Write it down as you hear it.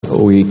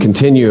We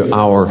continue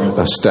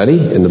our study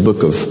in the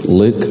book of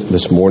Luke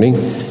this morning,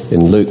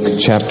 in Luke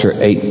chapter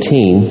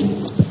 18.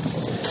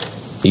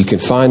 You can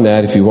find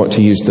that if you want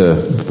to use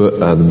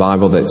the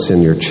Bible that's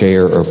in your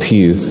chair or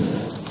pew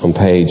on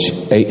page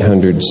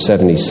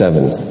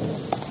 877.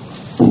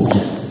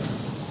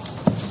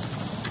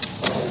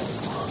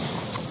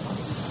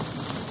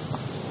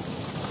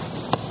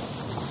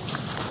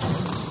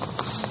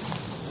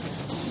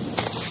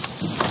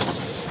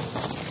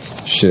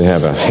 Should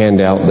have a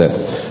handout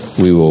that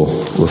we will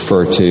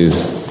refer to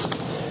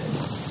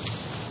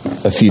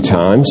a few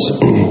times,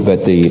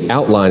 but the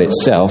outline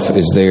itself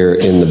is there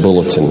in the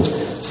bulletin,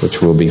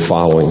 which we'll be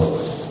following.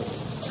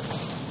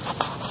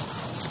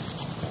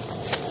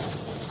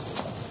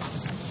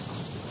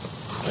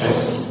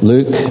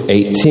 Luke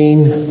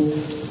 18,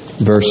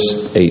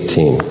 verse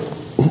 18.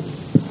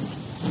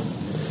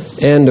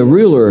 And a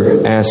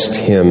ruler asked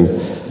him,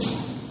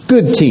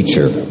 "Good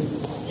teacher,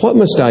 what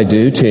must I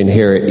do to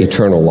inherit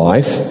eternal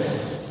life?"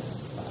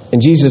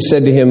 And Jesus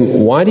said to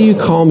him, "Why do you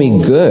call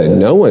me good?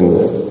 No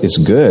one is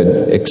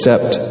good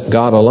except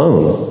God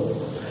alone.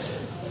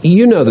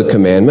 You know the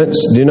commandments.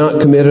 Do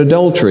not commit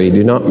adultery.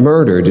 Do not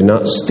murder. Do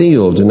not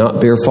steal. Do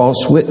not bear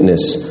false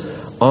witness.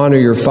 Honor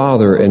your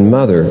father and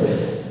mother."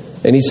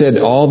 And he said,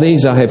 "All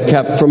these I have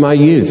kept from my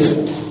youth."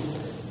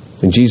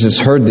 When Jesus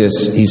heard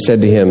this, he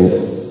said to him,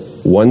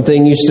 "One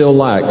thing you still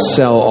lack.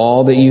 Sell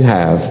all that you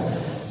have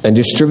and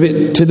distribute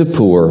it to the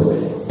poor,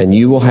 and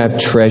you will have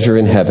treasure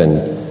in heaven.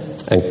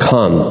 And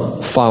come,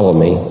 follow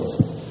me."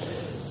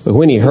 But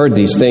when he heard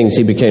these things,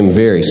 he became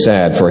very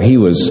sad, for he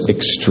was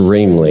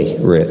extremely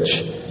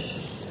rich.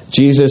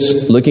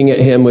 Jesus, looking at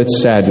him with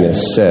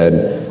sadness,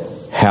 said,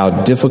 "How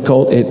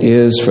difficult it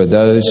is for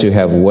those who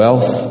have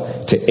wealth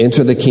to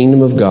enter the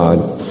kingdom of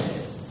God.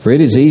 For it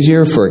is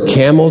easier for a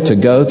camel to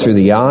go through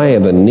the eye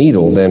of a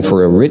needle than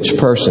for a rich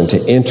person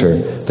to enter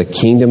the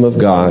kingdom of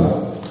God."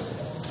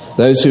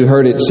 Those who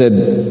heard it said,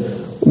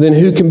 "Then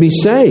who can be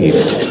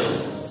saved?"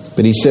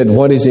 But he said,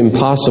 "What is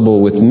impossible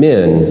with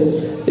men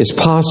is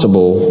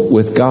possible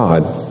with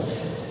God."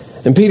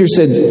 And Peter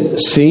said,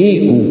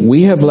 "See,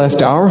 we have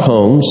left our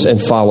homes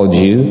and followed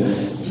you."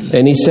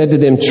 And he said to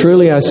them,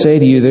 "Truly I say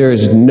to you, there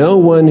is no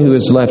one who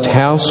has left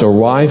house or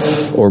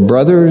wife or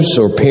brothers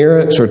or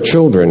parents or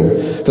children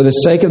for the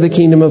sake of the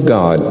kingdom of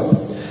God,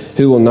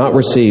 who will not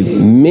receive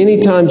many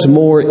times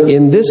more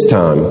in this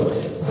time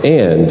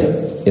and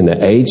in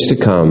the age to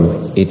come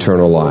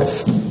eternal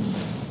life."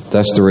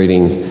 That's the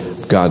reading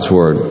of God's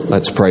Word.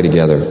 Let's pray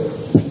together.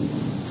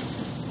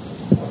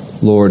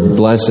 Lord,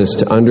 bless us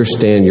to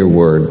understand your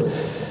Word,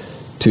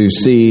 to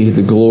see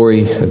the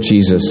glory of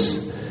Jesus,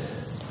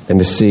 and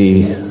to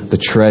see the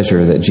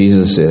treasure that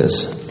Jesus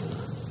is,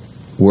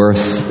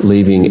 worth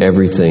leaving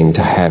everything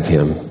to have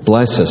him.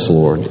 Bless us,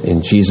 Lord,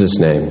 in Jesus'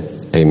 name,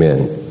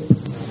 amen.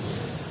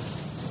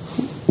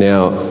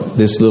 Now,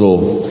 this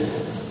little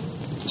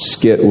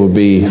skit will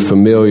be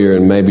familiar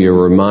and maybe a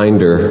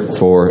reminder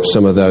for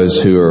some of those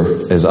who are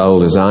as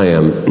old as I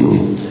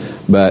am.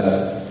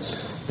 But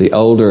the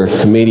older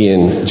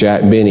comedian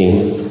Jack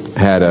Benny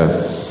had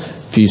a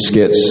few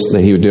skits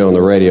that he would do on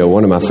the radio.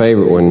 One of my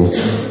favorite ones,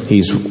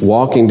 he's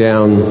walking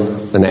down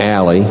an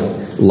alley,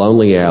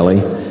 lonely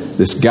alley.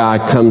 This guy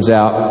comes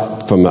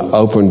out from an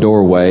open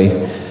doorway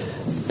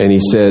and he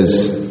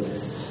says,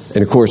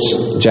 and of course,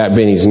 Jack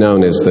Benny's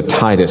known as the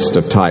tightest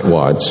of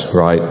tightwads,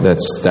 right?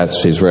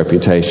 That's his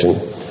reputation.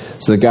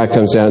 So the guy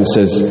comes out and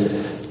says,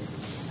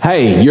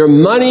 "Hey, your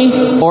money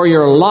or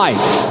your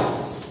life?"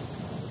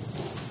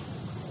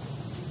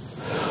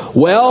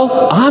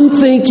 "Well, I'm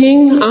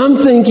thinking.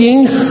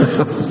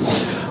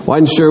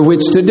 Wasn't sure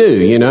which to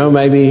do,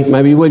 Maybe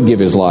he would give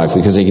his life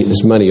because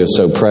his money is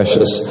so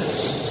precious.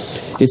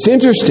 It's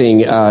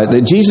interesting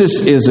that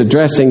Jesus is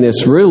addressing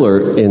this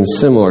ruler in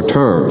similar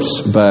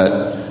terms,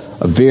 but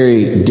a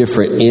very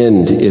different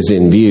end is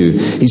in view.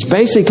 He's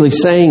basically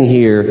saying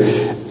here,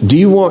 do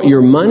you want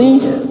your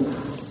money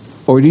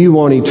or do you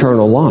want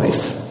eternal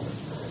life?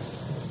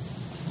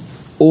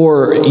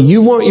 Or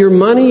you want your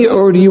money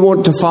or do you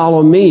want to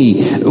follow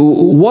me?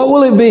 What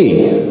will it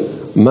be?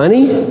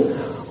 Money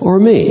or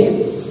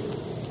me?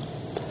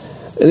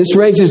 And this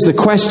raises the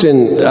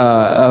question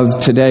of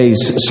today's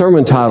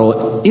sermon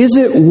title, is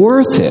it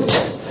worth it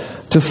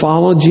to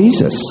follow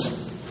Jesus?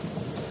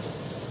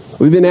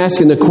 We've been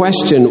asking the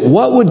question,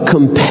 what would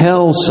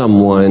compel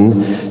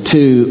someone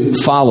to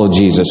follow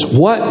Jesus?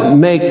 What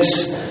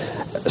makes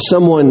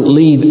someone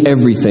leave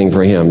everything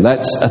for him?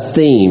 That's a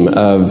theme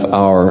of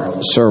our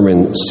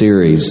sermon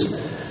series.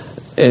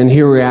 And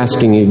here we're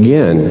asking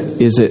again,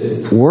 is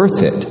it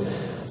worth it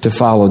to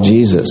follow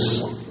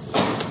Jesus?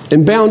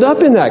 And bound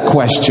up in that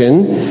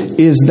question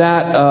is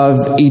that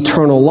of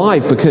eternal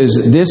life,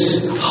 because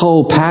this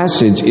whole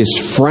passage is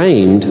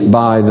framed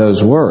by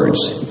those words.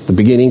 The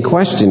beginning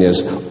question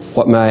is,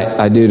 what may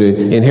I do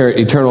to inherit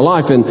eternal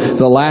life? And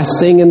the last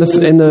thing in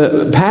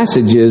the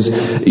passage is,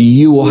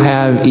 you will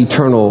have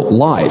eternal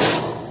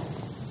life.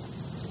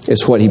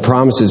 It's what he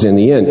promises in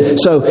the end.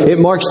 So it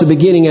marks the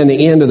beginning and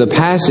the end of the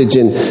passage,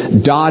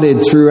 and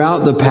dotted throughout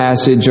the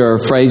passage are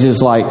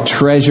phrases like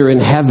treasure in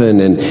heaven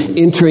and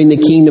entering the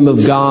kingdom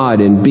of God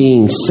and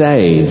being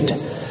saved.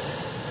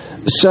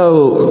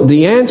 So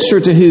the answer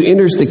to who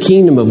enters the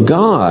kingdom of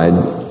God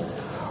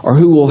or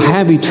who will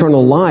have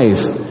eternal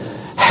life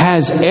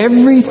has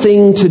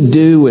everything to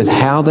do with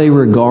how they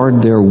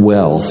regard their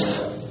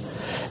wealth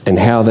and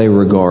how they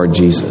regard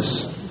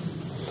Jesus.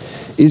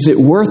 Is it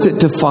worth it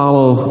to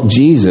follow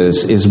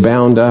Jesus is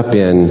bound up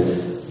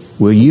in,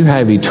 will you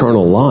have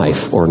eternal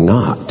life or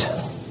not?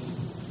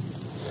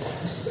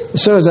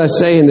 So as I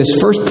say in this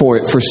first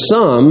point, for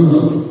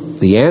some,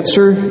 the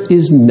answer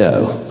is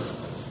no.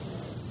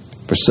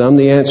 For some,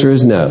 the answer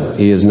is no.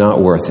 He is not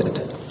worth it.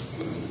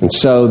 And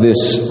so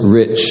this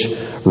rich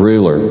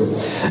ruler.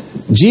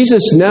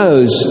 Jesus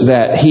knows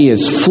that he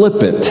is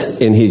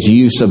flippant in his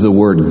use of the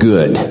word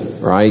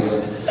good, right?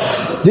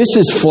 This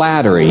is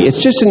flattery.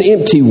 It's just an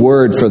empty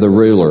word for the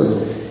ruler.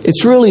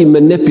 It's really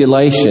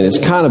manipulation. It's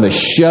kind of a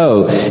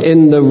show.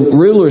 In the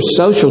ruler's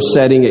social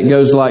setting, it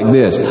goes like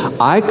this.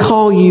 I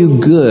call you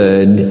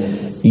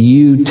good,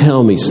 you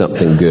tell me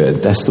something good.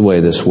 That's the way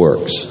this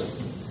works.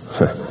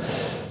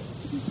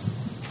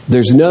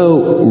 There's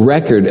no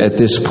record at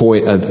this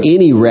point of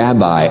any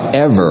rabbi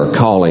ever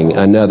calling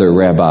another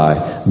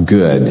rabbi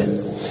good.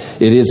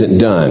 It isn't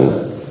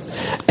done.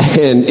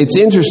 And it's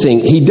interesting,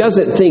 he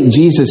doesn't think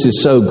Jesus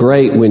is so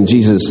great when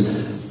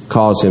Jesus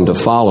calls him to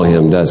follow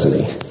him, doesn't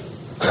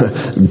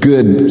he?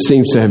 Good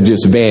seems to have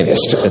just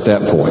vanished at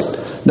that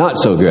point. Not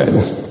so good.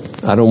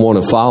 I don't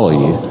want to follow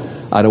you.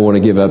 I don't want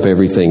to give up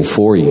everything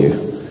for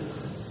you.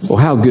 Well,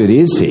 how good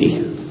is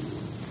he?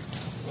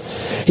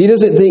 He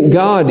doesn't think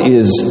God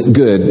is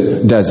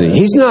good, does he?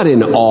 He's not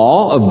in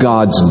awe of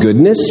God's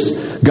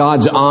goodness,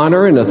 God's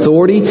honor and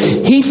authority.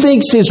 He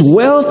thinks his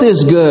wealth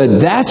is good.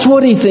 That's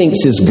what he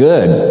thinks is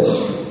good.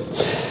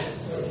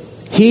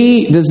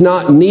 He does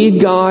not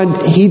need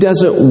God. He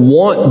doesn't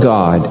want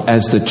God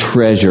as the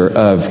treasure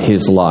of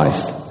his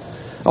life.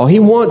 Oh, he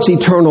wants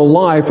eternal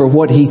life, or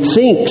what he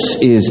thinks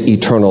is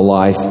eternal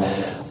life,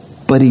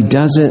 but he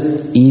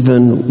doesn't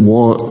even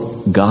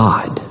want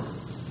God.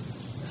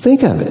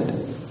 Think of it.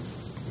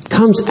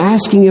 Comes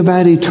asking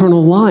about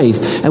eternal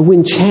life, and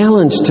when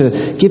challenged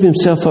to give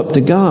himself up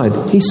to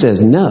God, he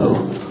says no.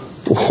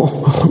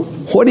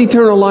 What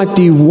eternal life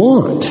do you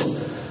want?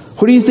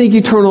 What do you think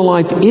eternal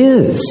life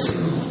is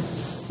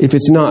if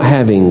it's not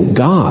having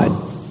God?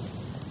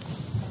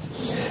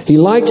 He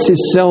likes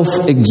his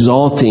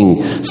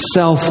self-exalting,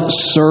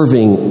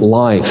 self-serving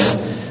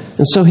life,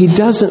 and so he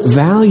doesn't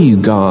value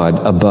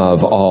God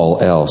above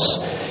all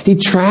else. He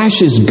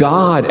trashes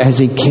God as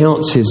he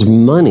counts his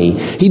money.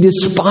 He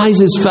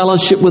despises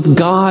fellowship with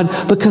God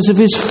because of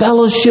his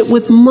fellowship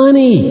with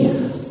money.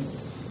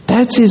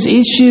 That's his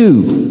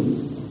issue.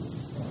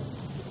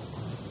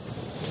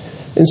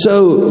 And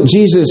so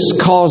Jesus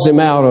calls him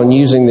out on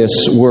using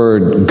this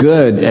word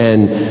good,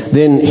 and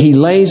then he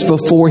lays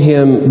before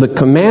him the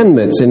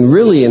commandments. And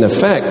really, in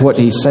effect, what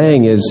he's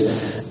saying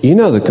is, you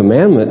know the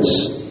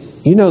commandments,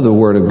 you know the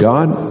word of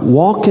God,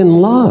 walk in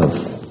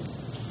love.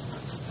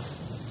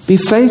 Be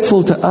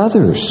faithful to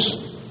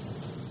others.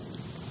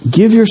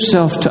 Give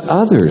yourself to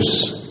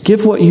others.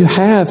 Give what you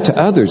have to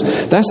others.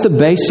 That's the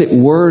basic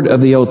word of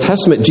the Old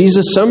Testament.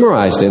 Jesus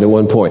summarized it at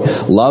one point.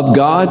 Love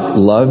God,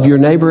 love your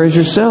neighbor as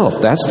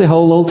yourself. That's the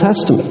whole Old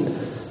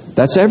Testament.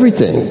 That's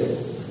everything.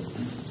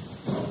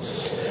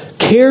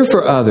 Care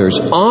for others.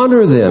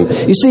 Honor them.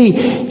 You see,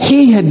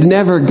 he had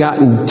never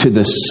gotten to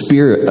the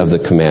spirit of the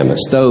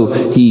commandments,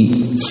 though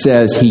he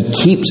says he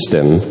keeps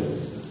them.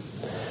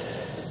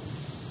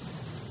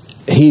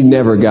 He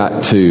never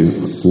got to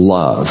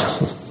love.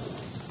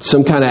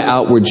 Some kind of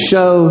outward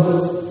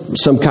show,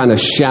 some kind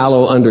of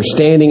shallow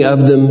understanding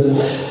of them.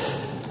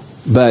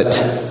 But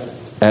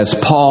as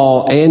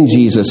Paul and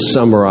Jesus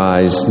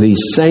summarize these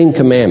same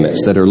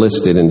commandments that are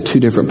listed in two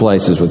different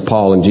places with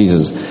Paul and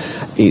Jesus,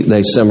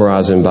 they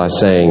summarize them by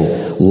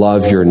saying,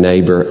 love your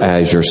neighbor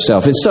as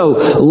yourself. And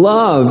so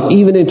love,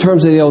 even in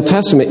terms of the Old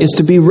Testament, is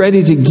to be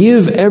ready to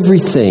give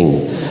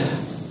everything.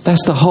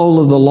 That's the whole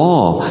of the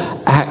law.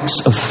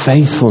 Acts of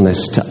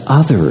faithfulness to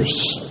others.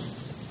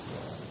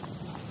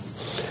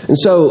 And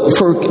so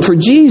for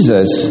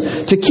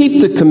Jesus, to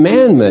keep the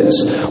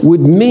commandments would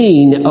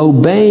mean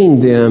obeying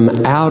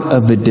them out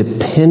of a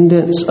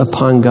dependence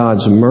upon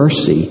God's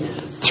mercy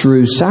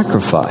through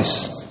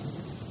sacrifice.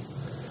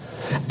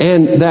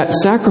 And that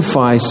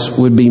sacrifice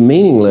would be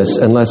meaningless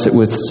unless it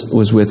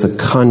was with a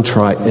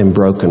contrite and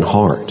broken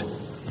heart.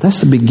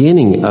 That's the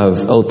beginning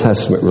of Old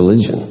Testament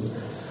religion.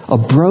 A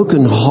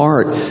broken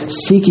heart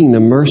seeking the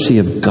mercy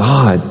of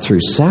God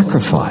through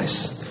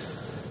sacrifice.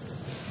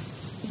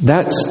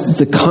 That's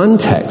the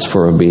context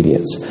for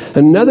obedience.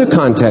 Another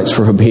context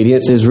for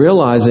obedience is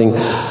realizing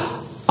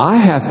I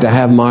have to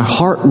have my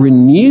heart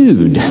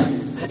renewed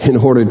in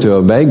order to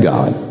obey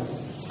God.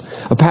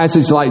 A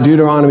passage like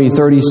Deuteronomy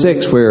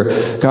 36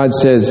 where God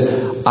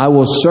says, I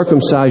will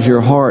circumcise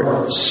your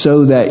heart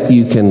so that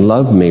you can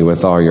love me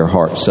with all your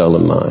heart, soul,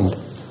 and mind.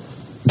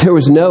 There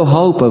was no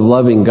hope of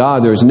loving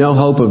God. There was no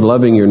hope of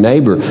loving your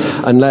neighbor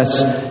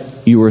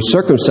unless you were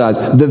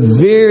circumcised. The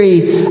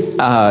very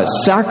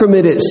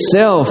sacrament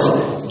itself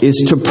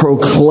is to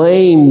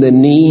proclaim the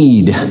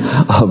need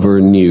of a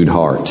renewed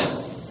heart.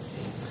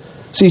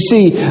 So you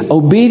see,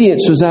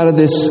 obedience was out of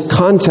this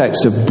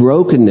context of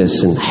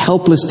brokenness and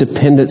helpless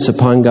dependence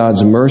upon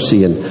God's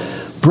mercy, and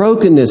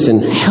brokenness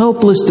and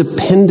helpless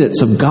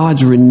dependence of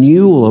God's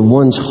renewal of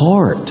one's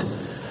heart.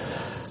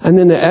 And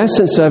then the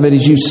essence of it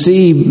is, you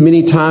see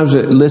many times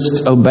it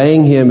lists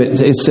obeying Him.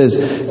 It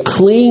says,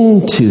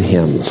 cling to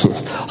Him,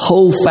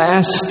 hold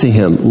fast to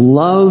Him,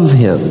 love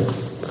Him.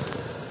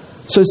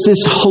 So it's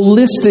this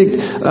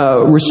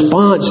holistic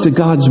response to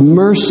God's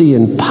mercy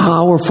and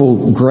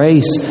powerful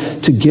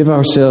grace to give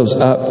ourselves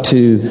up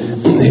to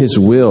His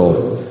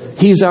will.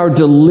 He's our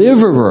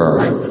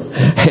deliverer.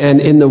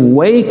 And in the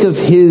wake of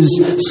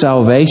His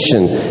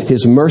salvation,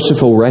 His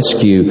merciful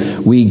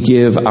rescue, we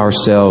give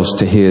ourselves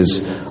to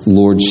His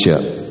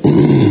lordship.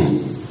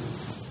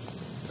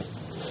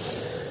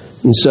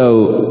 And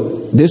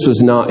so this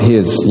was not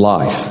His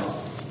life.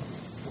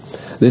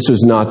 This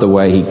was not the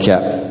way He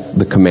kept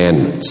the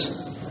commandments.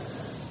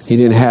 He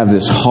didn't have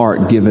this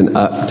heart given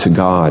up to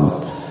God,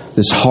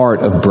 this heart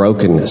of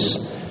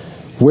brokenness.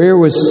 Where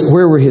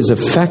were His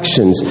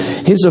affections?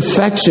 His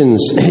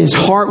affections, His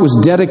heart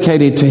was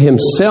dedicated to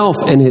Himself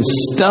and His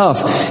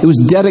stuff. It was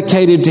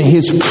dedicated to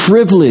His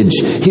privilege,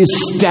 His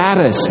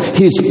status,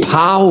 His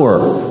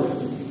power.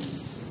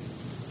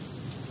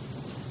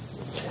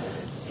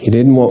 He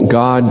didn't want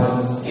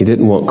God. He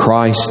didn't want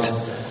Christ.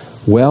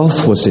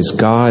 Wealth was his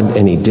God,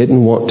 and he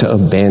didn't want to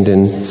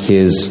abandon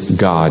his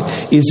God.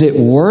 Is it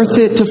worth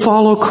it to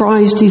follow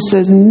Christ? He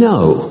says,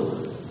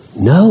 no.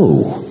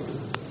 No.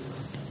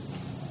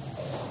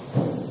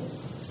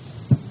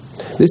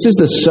 This is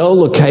the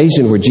sole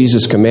occasion where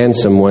Jesus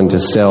commands someone to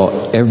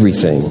sell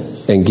everything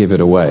and give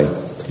it away.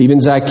 Even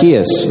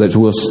Zacchaeus, that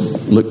we'll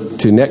look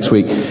to next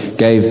week,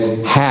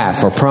 gave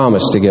half, or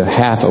promised to give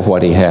half of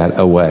what he had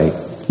away.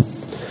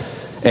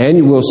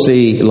 And we'll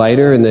see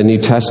later in the New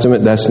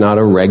Testament, that's not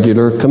a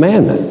regular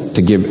commandment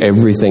to give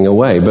everything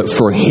away. But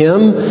for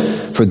him,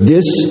 for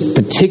this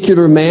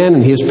particular man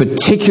and his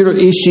particular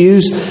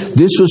issues,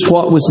 this was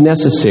what was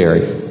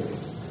necessary.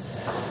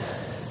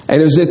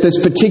 And it was at this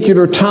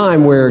particular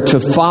time where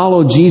to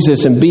follow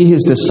Jesus and be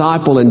His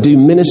disciple and do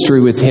ministry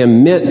with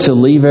Him meant to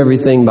leave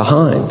everything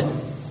behind.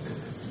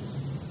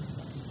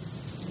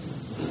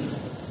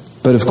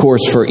 But of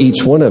course, for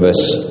each one of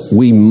us,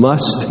 we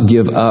must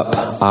give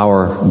up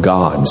our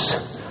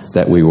gods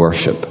that we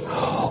worship,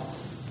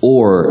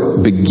 or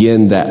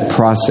begin that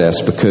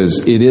process,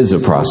 because it is a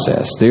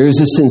process. There is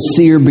a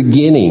sincere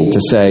beginning to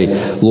say,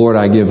 Lord,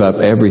 I give up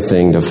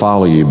everything to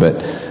follow you.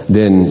 But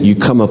then you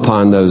come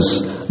upon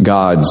those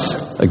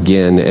gods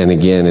again and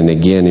again and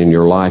again in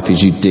your life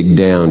as you dig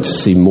down to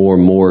see more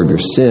and more of your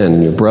sin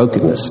and your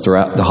brokenness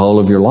throughout the whole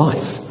of your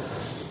life.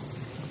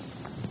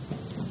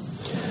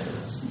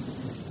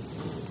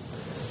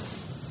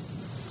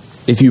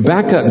 If you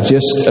back up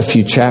just a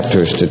few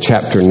chapters to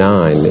chapter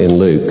 9 in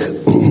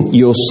Luke,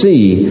 you'll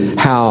see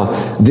how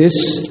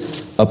this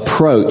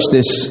approach,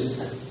 this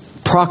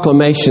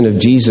proclamation of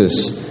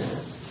Jesus,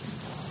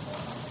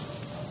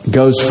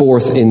 goes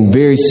forth in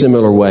very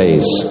similar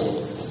ways.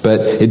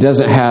 But it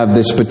doesn't have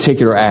this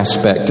particular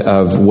aspect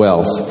of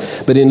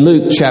wealth. But in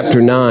Luke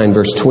chapter 9,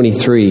 verse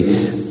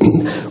 23,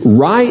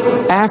 right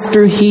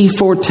after He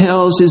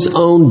foretells His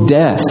own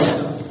death,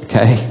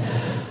 okay?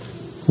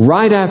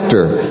 Right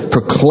after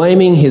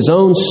proclaiming His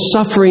own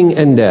suffering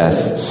and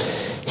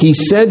death, He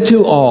said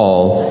to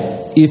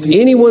all, if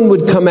anyone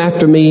would come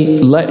after me,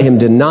 let him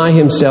deny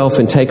himself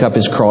and take up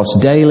his cross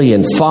daily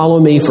and follow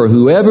me. For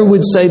whoever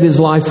would save his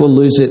life will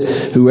lose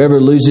it. Whoever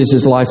loses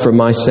his life for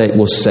my sake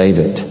will save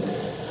it.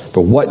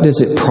 For what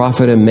does it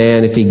profit a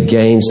man if he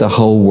gains the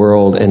whole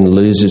world and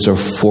loses or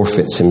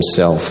forfeits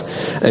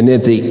himself? And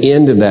at the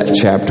end of that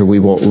chapter, we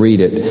won't read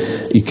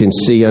it, you can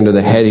see under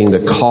the heading, the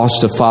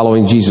cost of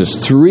following Jesus.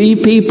 3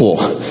 people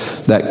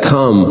that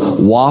come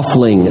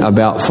waffling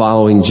about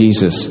following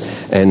Jesus.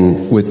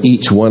 And with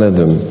each one of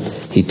them,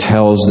 he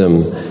tells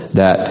them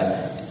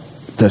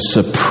that the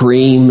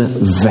supreme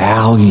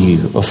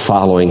value of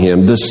following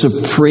Him, the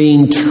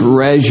supreme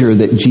treasure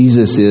that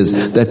Jesus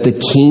is, that the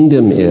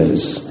kingdom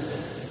is.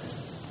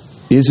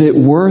 Is it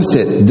worth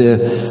it?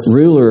 The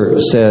ruler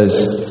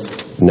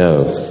says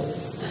no.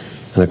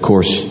 And of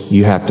course,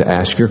 you have to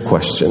ask your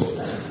question.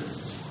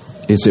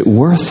 Is it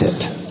worth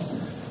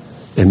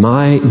it? Am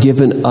I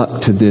given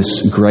up to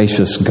this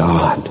gracious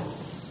God?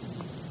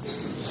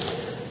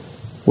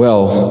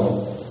 Well,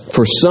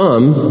 for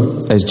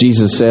some, as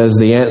Jesus says,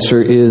 the answer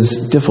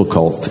is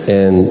difficult,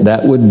 and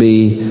that would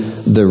be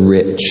the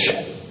rich.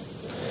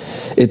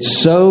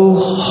 It's so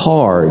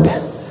hard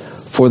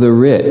for the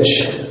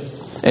rich.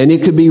 And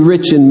it could be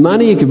rich in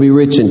money, it could be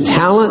rich in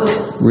talent,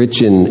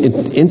 rich in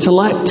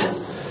intellect,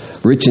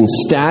 rich in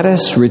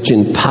status, rich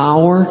in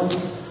power.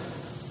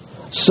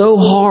 So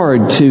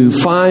hard to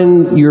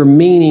find your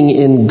meaning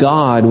in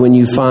God when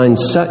you find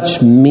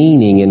such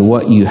meaning in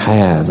what you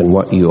have and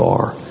what you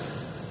are.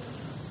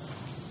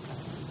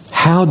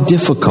 How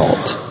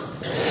difficult.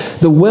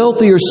 The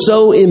wealthy are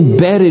so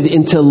embedded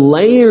into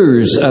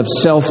layers of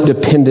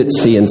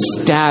self-dependency and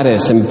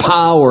status and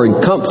power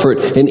and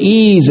comfort and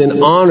ease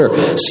and honor,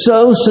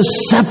 so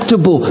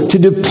susceptible to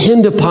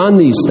depend upon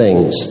these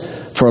things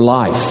for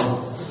life,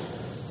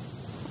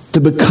 to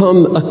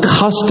become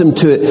accustomed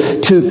to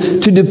it,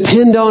 to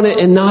depend on it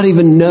and not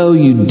even know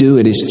you do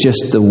it. It's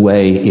just the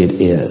way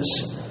it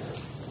is.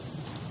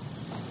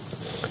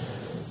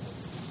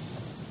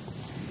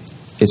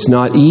 It's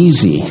not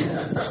easy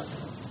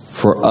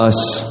for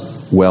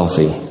us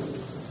wealthy.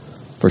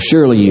 For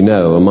surely you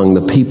know, among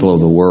the people of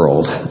the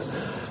world,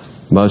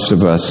 most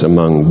of us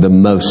among the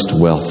most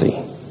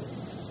wealthy.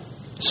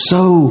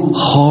 So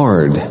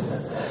hard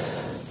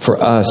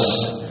for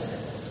us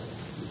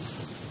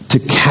to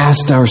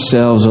cast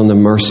ourselves on the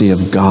mercy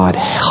of God,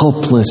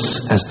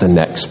 helpless as the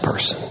next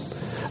person,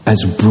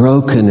 as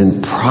broken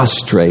and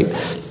prostrate,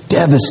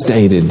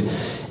 devastated,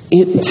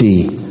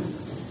 empty,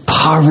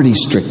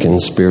 poverty-stricken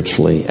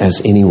spiritually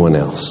as anyone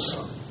else.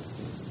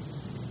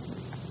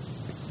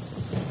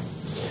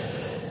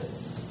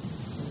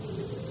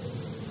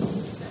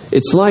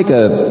 It's like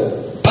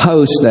a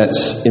post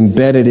that's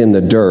embedded in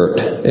the dirt,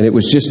 and it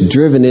was just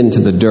driven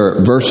into the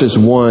dirt, versus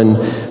one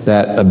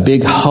that a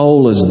big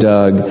hole is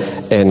dug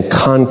and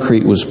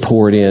concrete was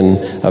poured in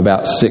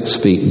about 6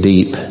 feet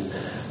deep,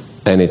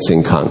 and it's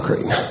in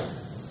concrete.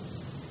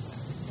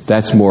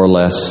 That's more or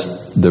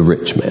less the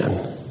rich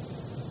man.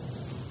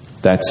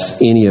 That's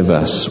any of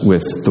us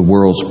with the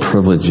world's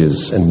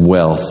privileges and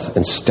wealth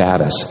and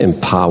status and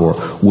power.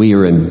 We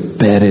are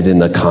embedded in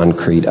the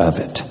concrete of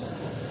it.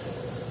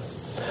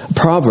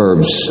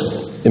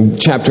 Proverbs in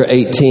chapter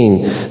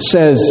 18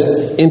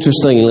 says,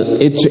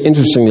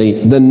 interestingly,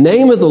 the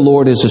name of the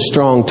Lord is a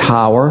strong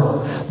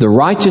tower. The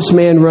righteous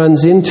man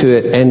runs into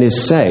it and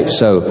is safe.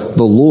 So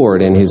the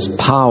Lord and His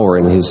power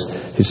and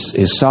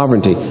His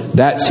sovereignty,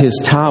 that's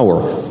His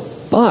tower.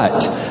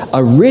 But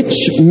a rich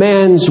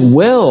man's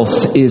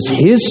wealth is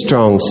his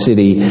strong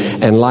city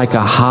and like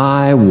a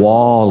high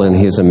wall in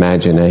his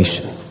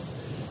imagination.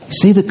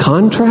 See the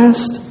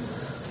contrast?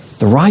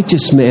 The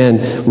righteous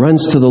man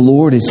runs to the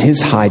Lord as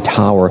his high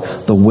tower.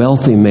 The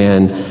wealthy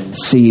man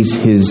sees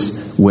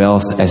his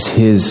wealth as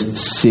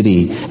his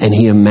city, and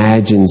he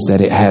imagines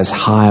that it has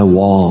high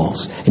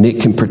walls, and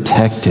it can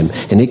protect him,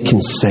 and it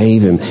can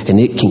save him, and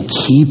it can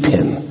keep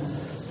him.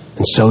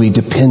 And so he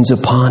depends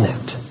upon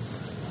it.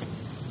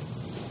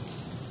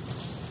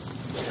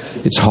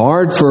 It's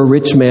hard for a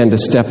rich man to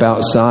step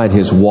outside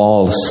his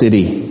walled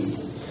city.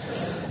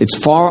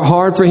 It's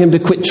hard for him to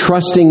quit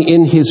trusting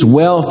in his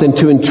wealth and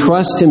to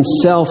entrust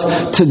himself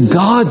to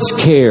God's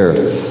care.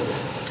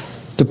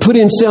 To put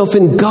himself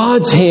in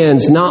God's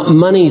hands, not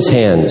money's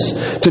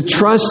hands. To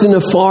trust in a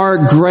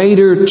far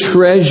greater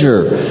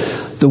treasure.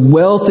 The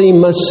wealthy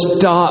must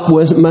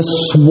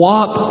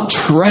swap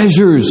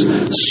treasures.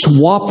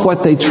 Swap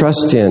what they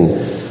trust in.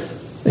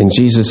 And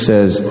Jesus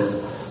says,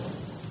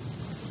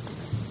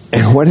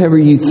 and whatever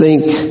you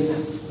think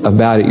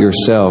about it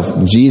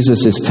yourself,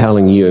 Jesus is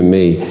telling you and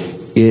me,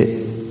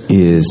 it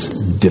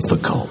is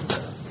difficult.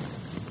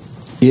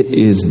 It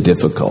is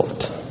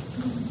difficult.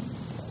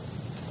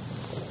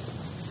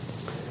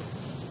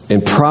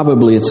 And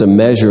probably it's a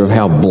measure of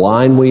how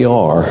blind we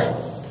are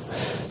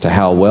to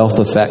how wealth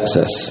affects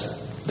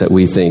us that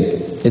we think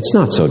it's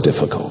not so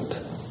difficult.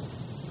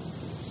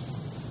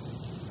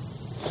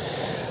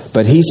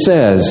 But he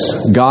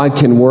says God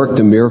can work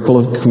the miracle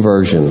of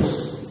conversion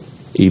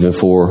even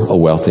for a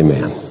wealthy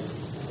man.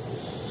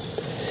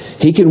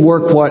 He can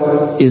work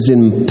what is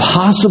an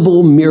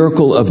impossible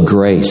miracle of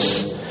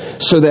grace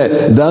so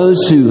that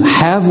those who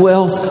have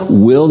wealth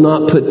will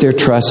not put their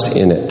trust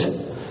in it.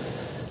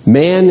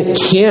 Man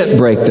can't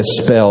break the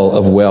spell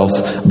of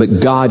wealth, but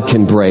God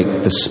can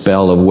break the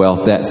spell of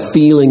wealth, that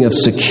feeling of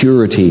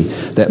security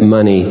that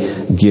money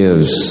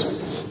gives.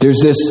 There's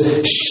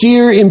this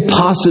sheer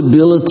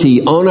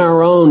impossibility on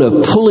our own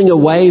of pulling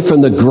away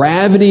from the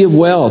gravity of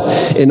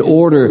wealth in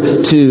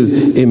order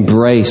to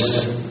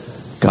embrace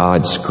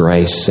God's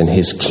grace and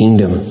His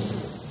kingdom.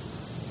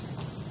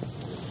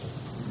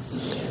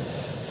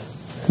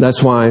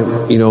 That's why,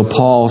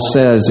 Paul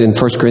says in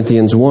 1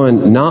 Corinthians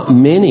 1, not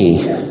many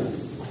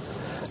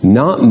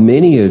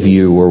of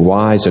you were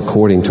wise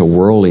according to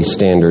worldly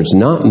standards.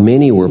 Not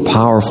many were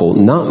powerful.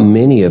 Not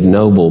many of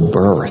noble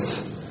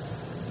birth.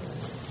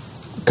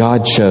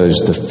 God chose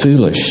the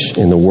foolish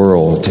in the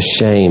world to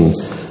shame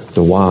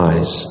the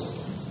wise.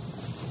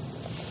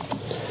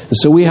 And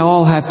so we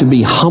all have to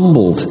be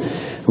humbled.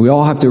 We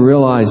all have to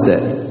realize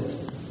that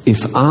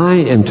if I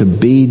am to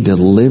be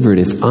delivered,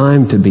 if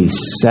I'm to be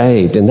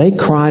saved, and they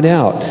cried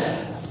out,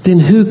 then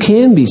who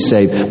can be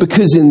saved?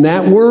 Because in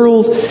that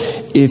world,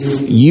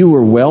 if you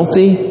were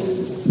wealthy,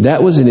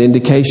 that was an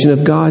indication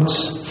of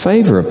God's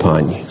favor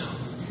upon you.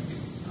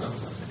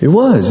 It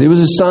was. It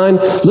was a sign,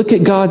 look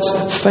at God's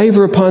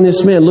favor upon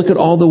this man. Look at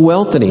all the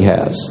wealth that he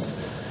has.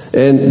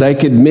 And they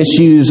could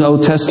misuse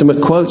Old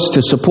Testament quotes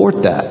to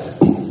support that.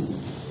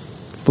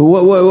 But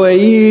what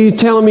you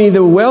telling me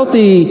the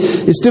wealthy,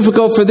 it's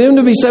difficult for them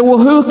to be saved? Well,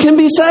 who can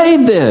be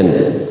saved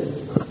then?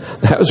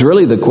 That was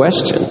really the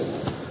question.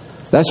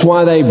 That's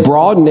why they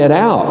broadened it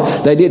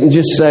out. They didn't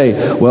just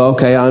say, well,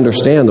 okay, I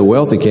understand the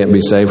wealthy can't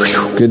be saved.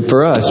 Whew, good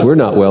for us. We're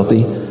not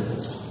wealthy.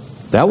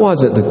 That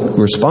wasn't the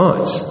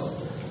response.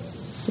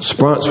 The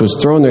response was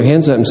throwing their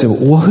hands up and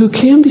saying, well, who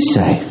can be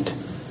saved?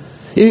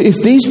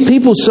 If these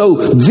people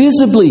so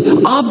visibly,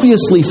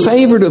 obviously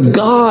favored of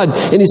God,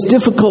 and it's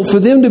difficult for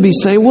them to be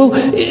saved, well,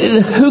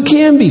 who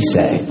can be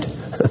saved?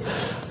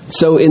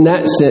 So in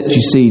that sense,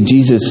 you see,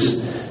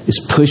 Jesus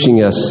is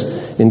pushing us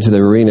into the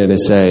arena to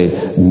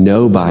say,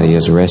 nobody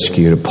is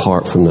rescued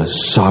apart from the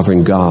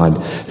sovereign God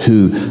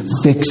who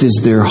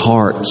fixes their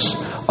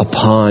hearts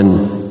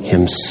upon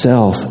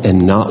Himself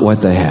and not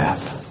what they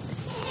have.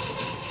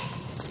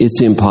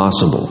 It's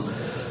impossible,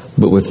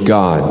 but with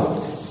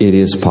God, it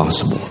is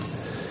possible.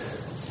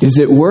 Is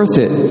it worth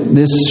it?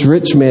 This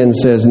rich man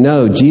says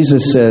no.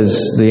 Jesus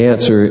says the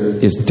answer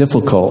is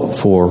difficult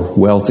for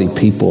wealthy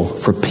people,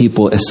 for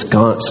people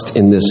ensconced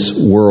in this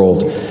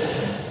world.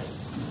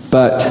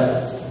 But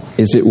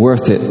is it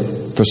worth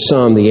it? For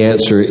some, the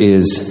answer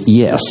is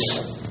yes.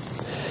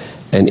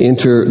 And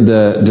enter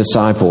the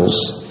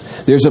disciples.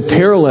 There's a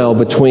parallel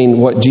between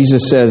what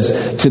Jesus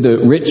says to the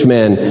rich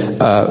man,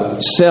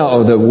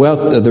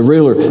 the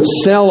ruler,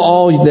 sell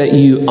all that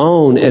you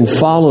own and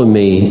follow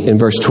me, in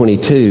verse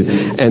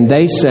 22. And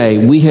they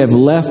say, we have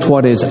left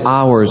what is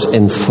ours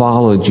and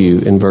followed you,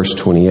 in verse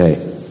 28.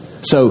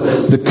 So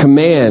the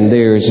command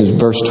there is in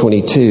verse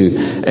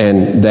 22,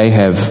 and they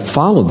have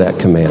followed that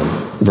command,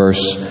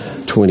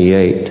 verse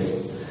 28.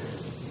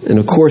 And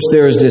of course,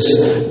 there is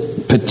this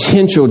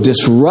potential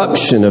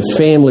disruption of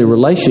family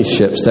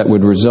relationships that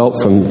would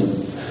result from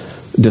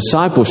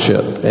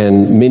discipleship.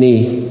 And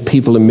many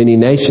people in many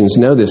nations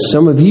know this.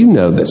 Some of you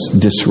know this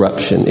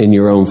disruption in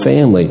your own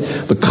family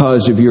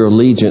because of your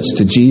allegiance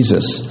to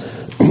Jesus.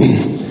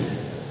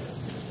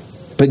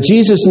 But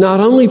Jesus not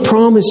only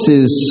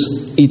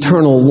promises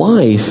eternal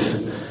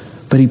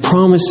life, but He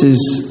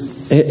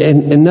promises,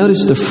 and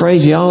notice the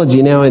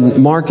phraseology now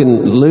in Mark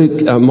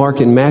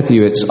and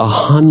Matthew, it's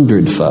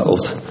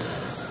 100-fold.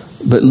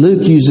 But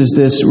Luke uses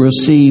this,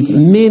 receive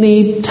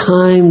many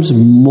times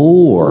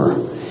more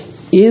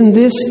in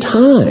this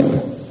time.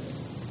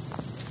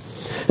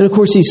 And of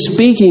course, he's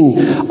speaking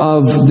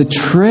of the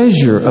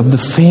treasure of the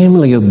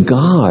family of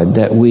God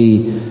that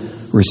we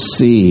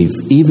receive,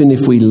 even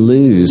if we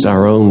lose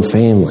our own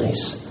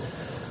families.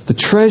 The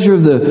treasure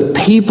of the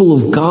people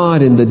of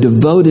God and the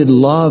devoted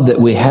love that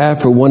we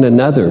have for one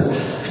another.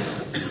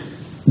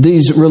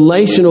 These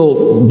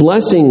relational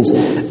blessings.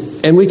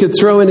 And we could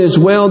throw in as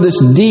well this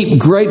deep,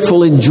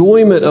 grateful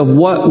enjoyment of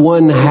what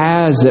one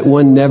has that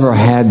one never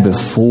had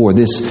before.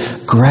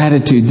 This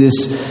gratitude,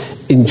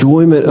 this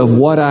enjoyment of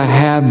what I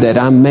have that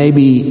I may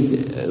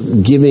be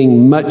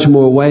giving much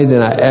more away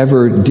than I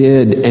ever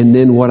did. And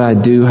then what I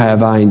do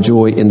have, I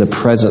enjoy in the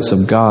presence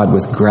of God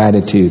with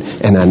gratitude,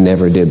 and I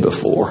never did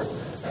before.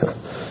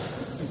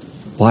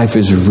 Life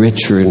is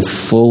richer and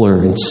fuller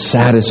and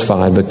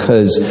satisfied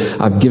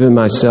because I've given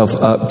myself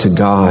up to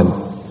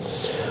God.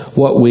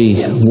 What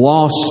we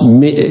lost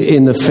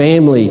in the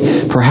family,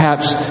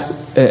 perhaps,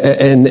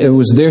 and it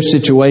was their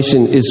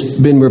situation, has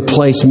been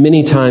replaced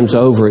many times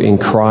over in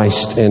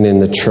Christ and in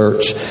the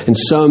church. And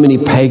so many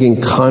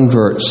pagan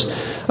converts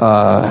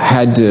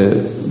had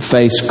to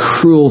face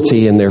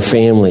cruelty in their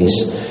families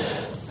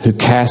who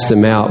cast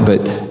them out,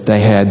 but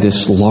they had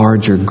this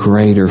larger,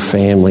 greater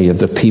family of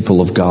the people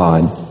of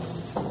God.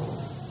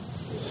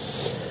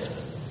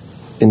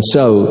 And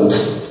so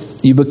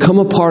you become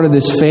a part of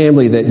this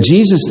family that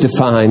Jesus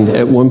defined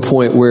at one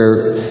point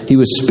where He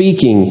was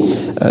speaking.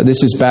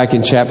 This is back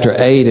in chapter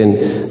 8,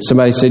 and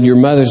somebody said, your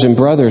mothers and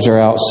brothers are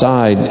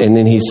outside. And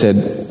then He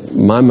said,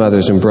 my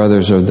mothers and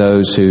brothers are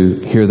those who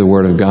hear the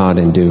word of God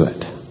and do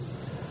it.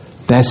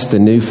 That's the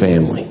new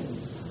family.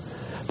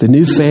 The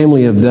new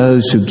family of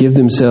those who give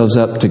themselves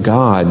up to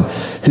God,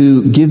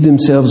 who give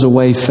themselves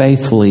away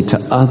faithfully to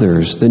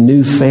others. The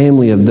new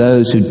family of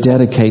those who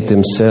dedicate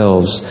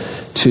themselves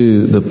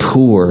to the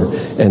poor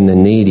and the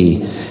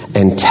needy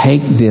and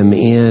take them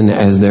in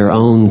as their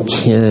own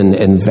kin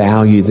and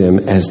value them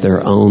as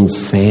their own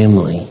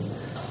family.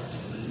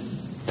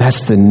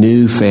 That's the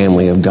new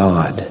family of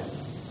God,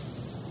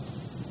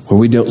 where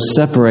we don't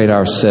separate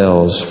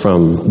ourselves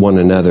from one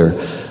another,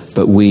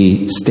 but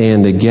we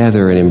stand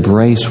together and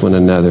embrace one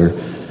another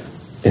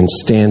and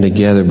stand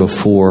together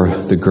before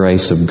the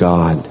grace of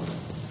God.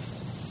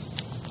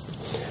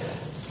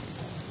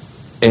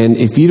 And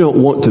if you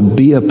don't want to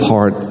be a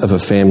part of a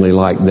family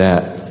like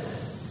that,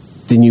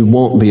 then you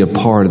won't be a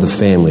part of the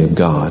family of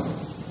God.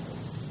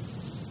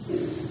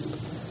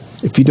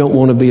 If you don't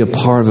want to be a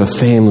part of a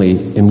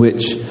family in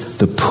which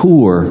the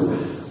poor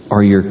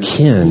are your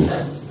kin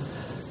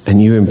and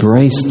you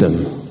embrace them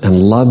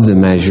and love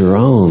them as your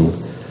own,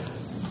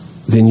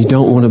 then you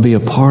don't want to be a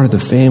part of the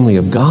family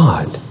of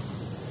God.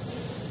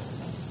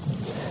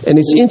 And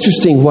it's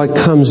interesting what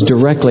comes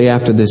directly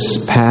after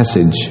this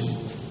passage.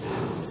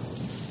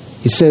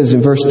 He says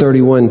in verse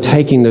 31,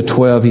 taking the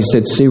 12, He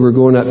said, see, we're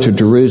going up to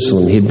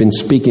Jerusalem. He had been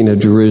speaking of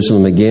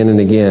Jerusalem again and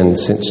again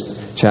since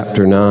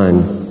chapter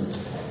 9.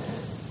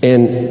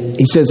 And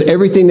he says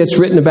everything that's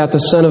written about the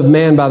Son of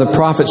Man by the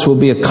prophets will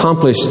be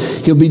accomplished.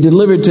 He'll be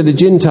delivered to the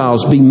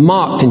Gentiles, be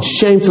mocked and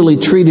shamefully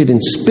treated and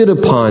spit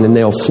upon, and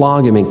they'll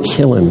flog him and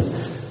kill him.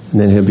 And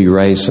then he'll be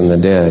raised from the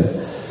dead.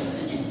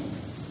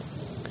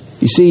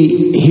 You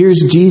see,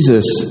 here's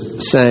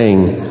Jesus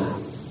saying,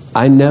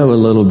 I know a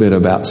little bit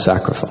about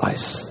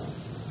sacrifice,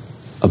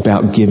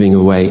 about giving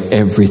away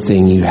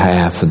everything you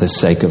have for the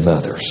sake of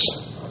others.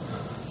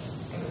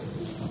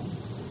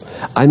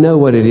 I know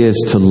what it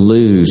is to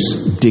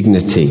lose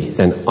dignity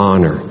and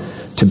honor,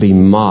 to be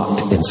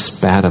mocked and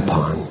spat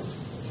upon.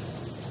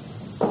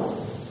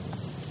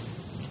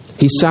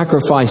 He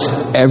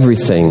sacrificed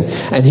everything,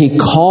 and He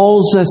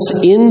calls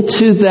us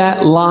into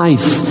that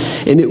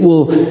life, and it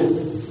will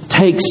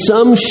take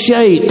some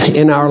shape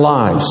in our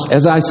lives.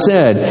 As I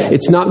said,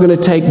 it's not going to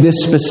take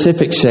this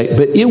specific shape,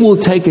 but it will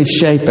take a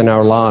shape in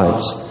our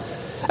lives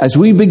as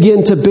we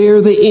begin to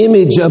bear the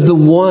image of the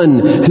one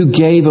who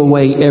gave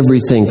away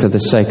everything for the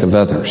sake of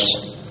others.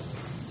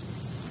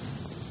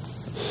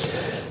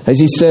 As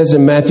He says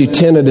in Matthew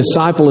 10, a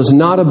disciple is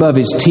not above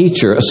his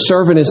teacher. A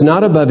servant is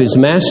not above his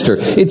master.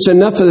 It's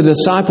enough for the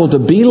disciple to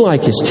be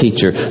like his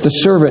teacher, the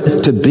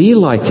servant to be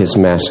like his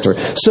master.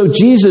 So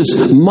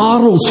Jesus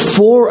models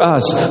for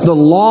us the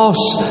loss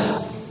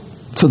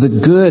for the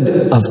good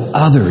of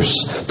others,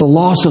 the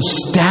loss of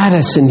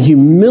status and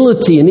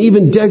humility and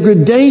even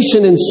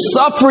degradation and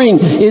suffering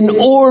in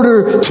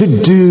order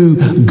to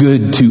do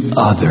good to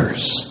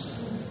others.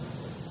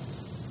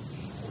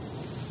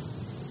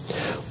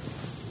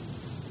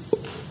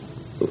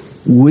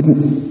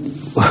 Wouldn't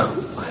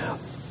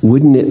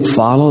it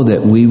follow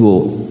that we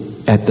will,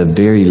 at the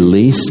very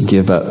least,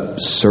 give up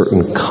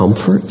certain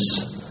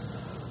comforts,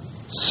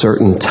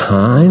 certain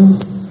time,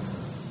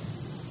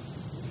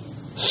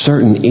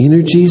 certain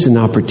energies and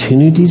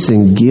opportunities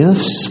and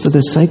gifts for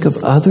the sake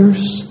of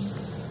others?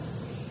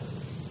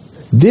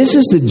 This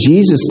is the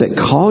Jesus that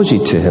calls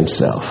you to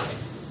Himself.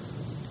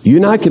 You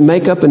and I can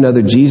make up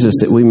another Jesus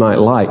that we might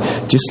like,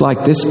 just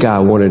like this guy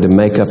wanted to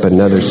make up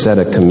another set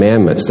of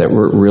commandments that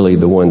weren't really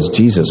the ones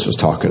Jesus was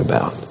talking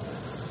about.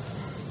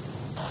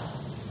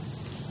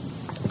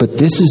 But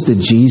this is the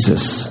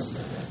Jesus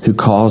who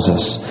calls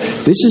us.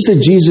 This is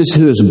the Jesus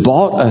who has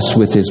bought us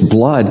with His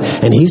blood,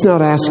 and He's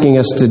not asking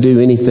us to do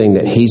anything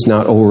that He's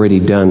not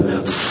already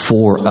done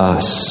for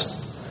us.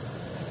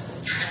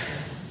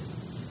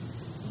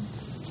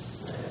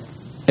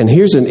 And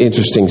here's an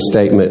interesting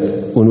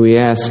statement when we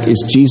ask,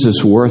 is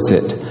Jesus worth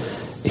it?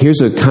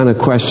 Here's a kind of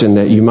question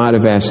that you might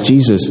have asked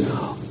Jesus.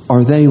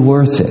 Are they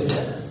worth it?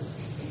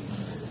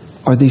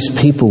 Are these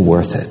people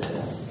worth it?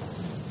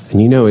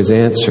 And you know His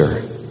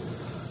answer.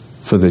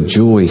 For the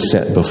joy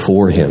set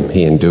before Him,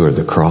 He endured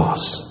the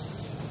cross.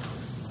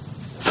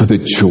 For the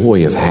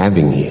joy of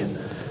having you,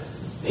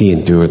 He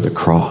endured the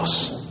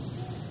cross.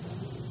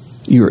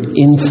 You're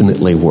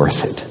infinitely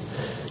worth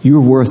it.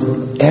 You're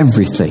worth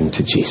everything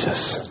to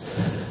Jesus.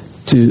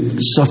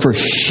 To suffer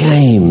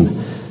shame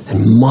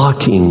and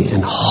mocking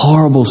and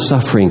horrible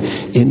suffering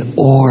in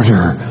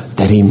order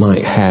that He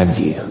might have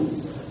you.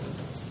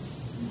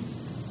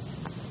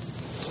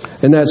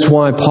 And that's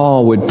why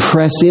Paul would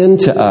press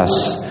into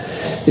us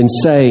and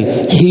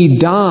say, He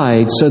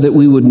died so that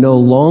we would no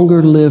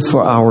longer live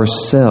for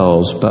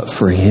ourselves, but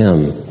for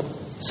Him.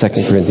 2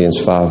 Corinthians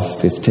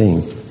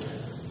 5:15.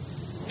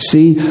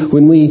 See,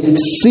 when we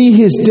see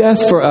His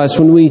death for us,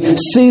 when we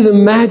see the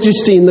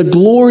majesty and the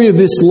glory of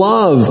His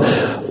love,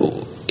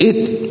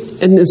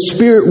 and the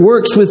Spirit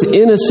works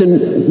within us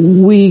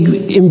and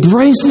we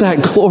embrace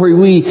that glory.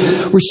 We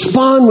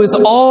respond with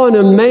awe and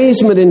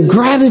amazement and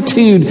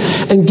gratitude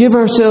and give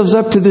ourselves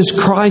up to this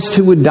Christ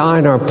who would die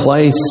in our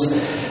place.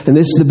 And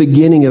this is the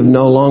beginning of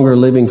no longer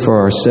living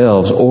for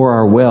ourselves or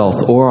our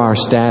wealth or our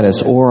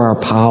status or our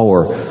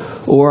power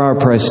or our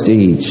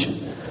prestige.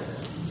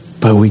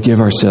 But we give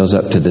ourselves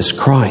up to this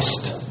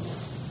Christ.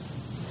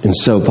 And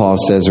so Paul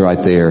says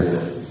right there,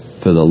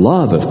 for the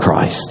love of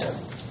Christ.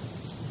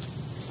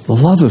 The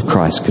love of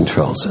Christ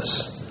controls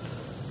us.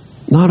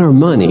 Not our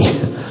money,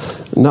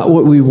 not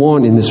what we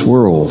want in this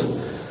world,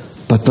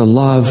 but the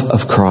love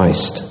of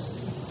Christ.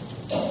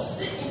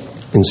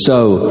 And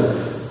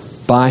so,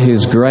 by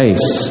His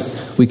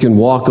grace, we can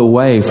walk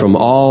away from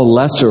all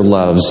lesser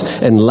loves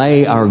and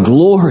lay our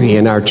glory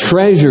and our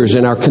treasures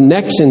and our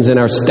connections and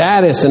our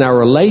status and our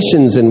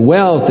relations and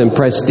wealth and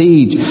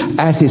prestige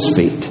at His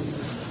feet.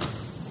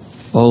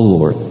 Oh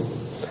Lord,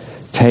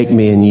 take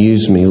me and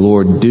use me.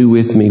 Lord, do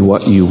with me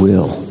what you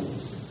will.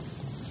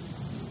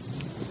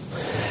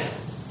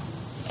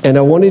 And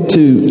I wanted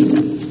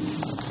to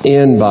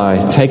end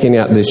by taking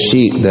out this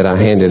sheet that I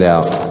handed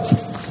out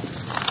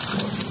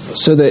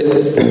so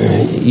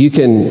that you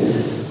can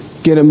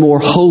get a more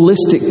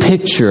holistic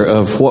picture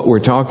of what we're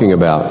talking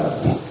about.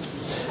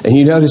 And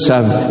you notice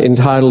I've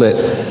entitled it,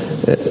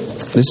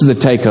 this is the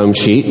take-home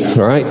sheet,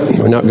 all right?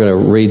 We're not going to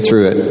read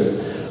through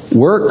it.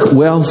 Work,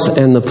 Wealth,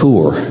 and the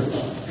Poor.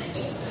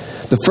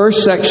 The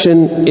first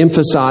section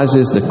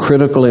emphasizes the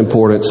critical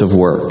importance of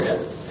work.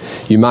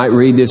 You might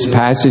read this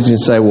passage and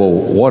say, well,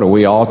 what, are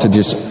we all to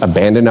just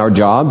abandon our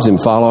jobs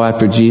and follow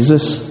after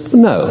Jesus?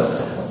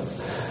 No.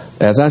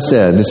 As I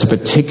said, it's a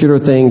particular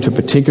thing to a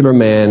particular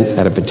man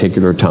at a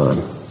particular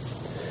time.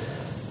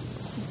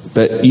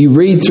 But you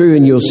read through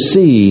and you'll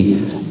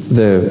see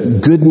the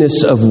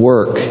goodness of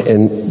work,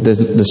 and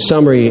the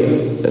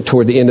summary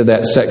toward the end of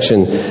that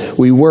section.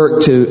 We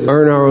work to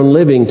earn our own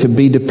living, to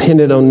be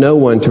dependent on no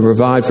one, to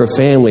provide for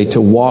family, to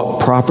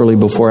walk properly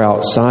before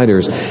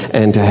outsiders,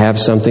 and to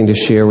have something to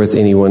share with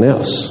anyone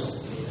else.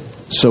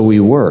 So we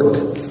work.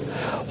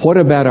 What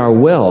about our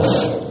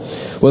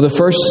wealth? Well, the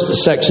first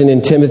section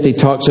in Timothy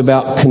talks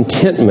about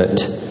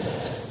contentment,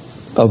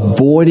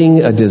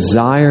 avoiding a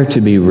desire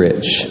to be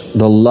rich,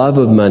 the love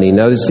of money.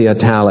 Notice the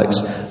italics,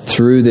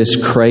 through this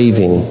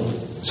craving.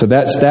 So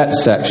that's that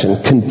section,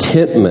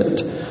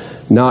 contentment,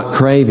 not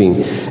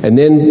craving. And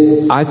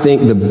then I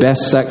think the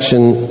best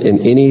section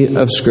in any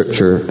of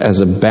Scripture as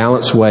a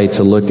balanced way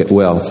to look at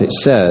wealth. It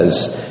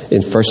says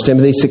in 1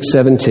 Timothy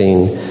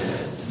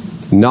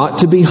 6:17, not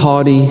to be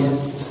haughty,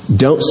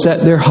 don't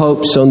set their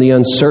hopes on the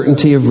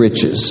uncertainty of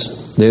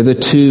riches. They're the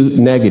two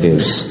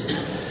negatives.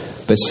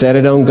 But set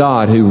it on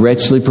God, who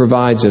richly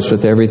provides us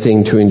with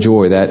everything to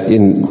enjoy. That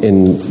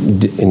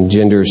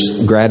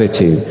engenders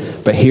gratitude.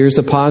 But here's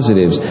the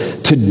positives.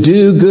 To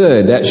do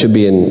good, that should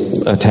be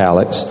in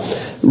italics.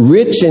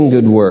 Rich in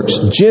good works,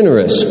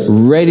 generous,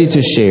 ready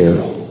to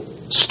share,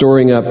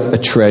 storing up a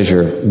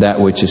treasure, that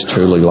which is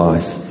truly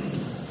life.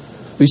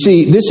 You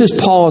see, this is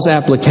Paul's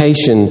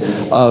application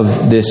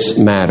of this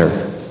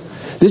matter.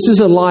 This is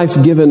a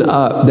life given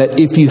up that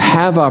if you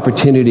have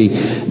opportunity,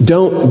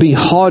 don't be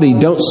haughty,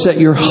 don't set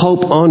your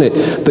hope on it,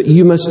 but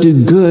you must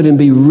do good and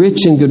be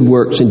rich in good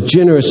works and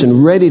generous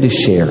and ready to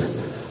share.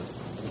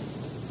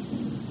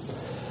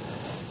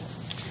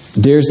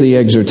 There's the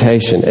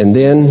exhortation. And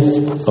then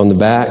on the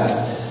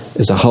back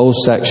is a whole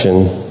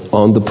section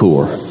on the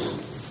poor.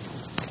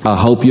 I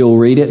hope you'll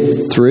read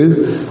it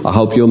through. I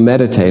hope you'll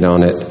meditate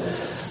on it,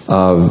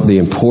 of the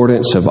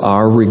importance of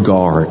our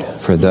regard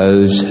for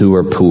those who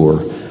are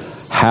poor.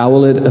 How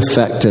will it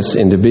affect us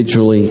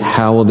individually?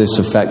 How will this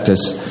affect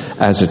us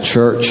as a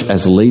church,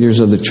 as leaders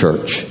of the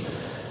church?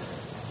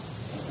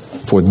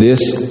 For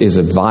this is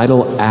a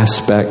vital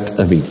aspect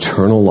of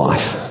eternal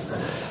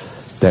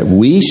life. That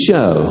we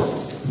show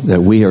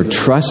that we are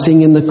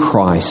trusting in the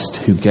Christ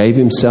who gave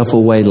himself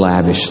away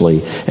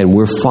lavishly, and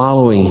we're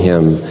following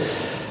him.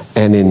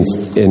 And in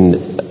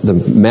the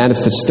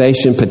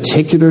manifestation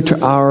particular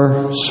to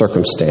our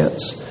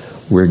circumstance,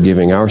 we're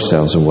giving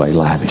ourselves away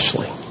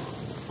lavishly.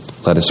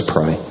 Let us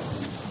pray.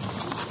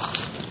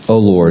 O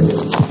Lord,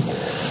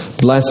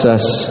 bless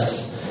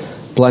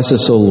us. Bless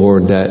us, O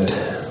Lord, that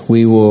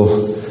we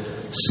will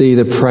see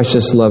the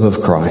precious love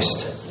of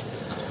Christ.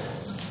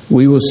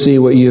 We will see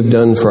what you have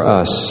done for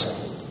us.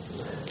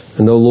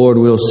 And, O Lord,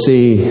 we'll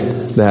see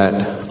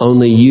that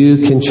only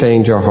you can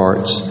change our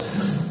hearts.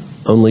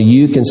 Only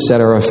you can set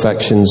our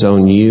affections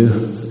on you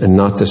and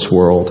not this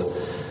world,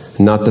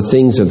 not the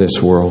things of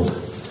this world,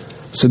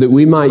 so that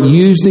we might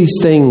use these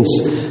things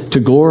to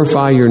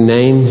glorify your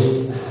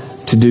name,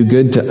 to do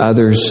good to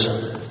others,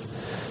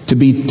 to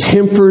be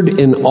tempered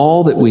in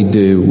all that we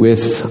do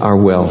with our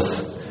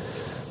wealth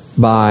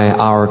by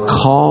our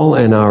call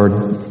and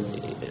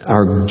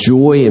our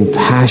joy and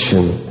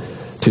passion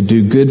to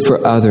do good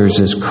for others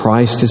as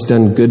Christ has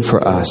done good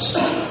for us.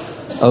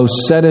 Oh,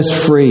 set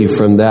us free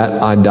from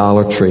that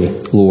idolatry,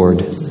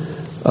 Lord,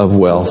 of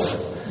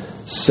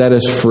wealth. Set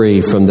us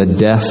free from the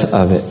death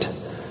of it.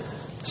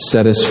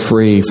 Set us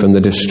free from the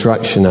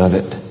destruction of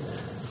it.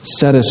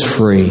 Set us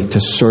free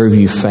to serve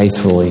you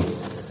faithfully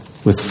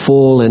with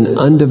full and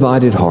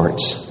undivided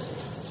hearts.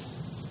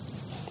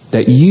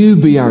 That you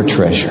be our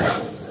treasure,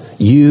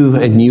 you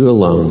and you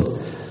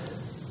alone,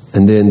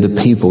 and then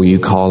the people you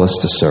call us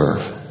to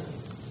serve.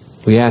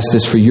 We ask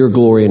this for your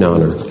glory and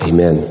honor.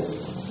 Amen.